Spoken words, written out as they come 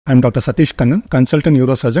I am Dr. Satish Kannan, Consultant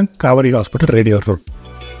Neurosurgeon, Kauvery Hospital, Radial Road.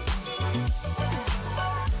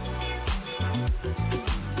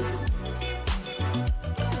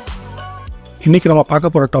 இன்னைக்கு நம்ம பார்க்க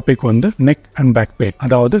போற டாபிக் வந்து நெக் அண்ட் பேக் பெயின்,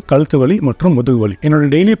 அதாவது கழுத்து வலி மற்றும் முதுகு வலி. என்னோட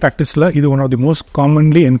டெய்லி பிராக்டிஸ்ல இது one of the most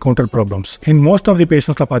commonly encounter problems. In most of the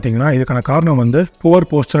பேஷன்ஸ்ல பாத்தீங்கன்னா இதுக்கான காரணம் வந்து poor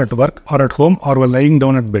poster at work or at home or lying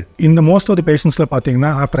down at bed. இந்த மோஸ்ட் ஆஃப் தி பேஷன்ஸ்ல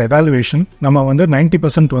பாத்தீங்கன்னா ஆஃப்டர் எவாலுவேஷன் நம்ம வந்து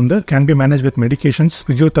 90% வந்து can be manage with medications,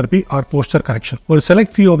 physiotherapy R poster correction. ஒரு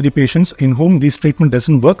select few of the patience in home this treatment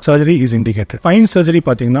doesn't work, surgery is indicated. Fine surgery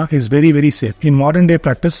பாத்தீங்கன்னா is very very safe. In modern day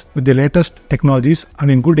practice with the latest technologies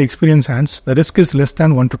and in good experience hands the risk is less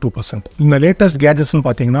than 1 to 2%. In the latest gadgets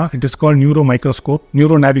பாத்தீங்கன்னா it is called neuro microscope,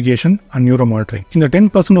 neuro navigation and neuro monitoring. In the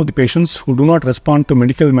 10% of the patients who do not respond to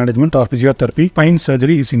medical management or physiotherapy, spine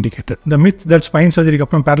surgery is indicated. The myth that spine surgery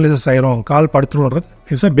அப்புறம் paralysis ஆயிரும், கால் படுத்துரும்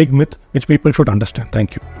is a big myth which people should understand.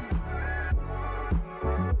 Thank you.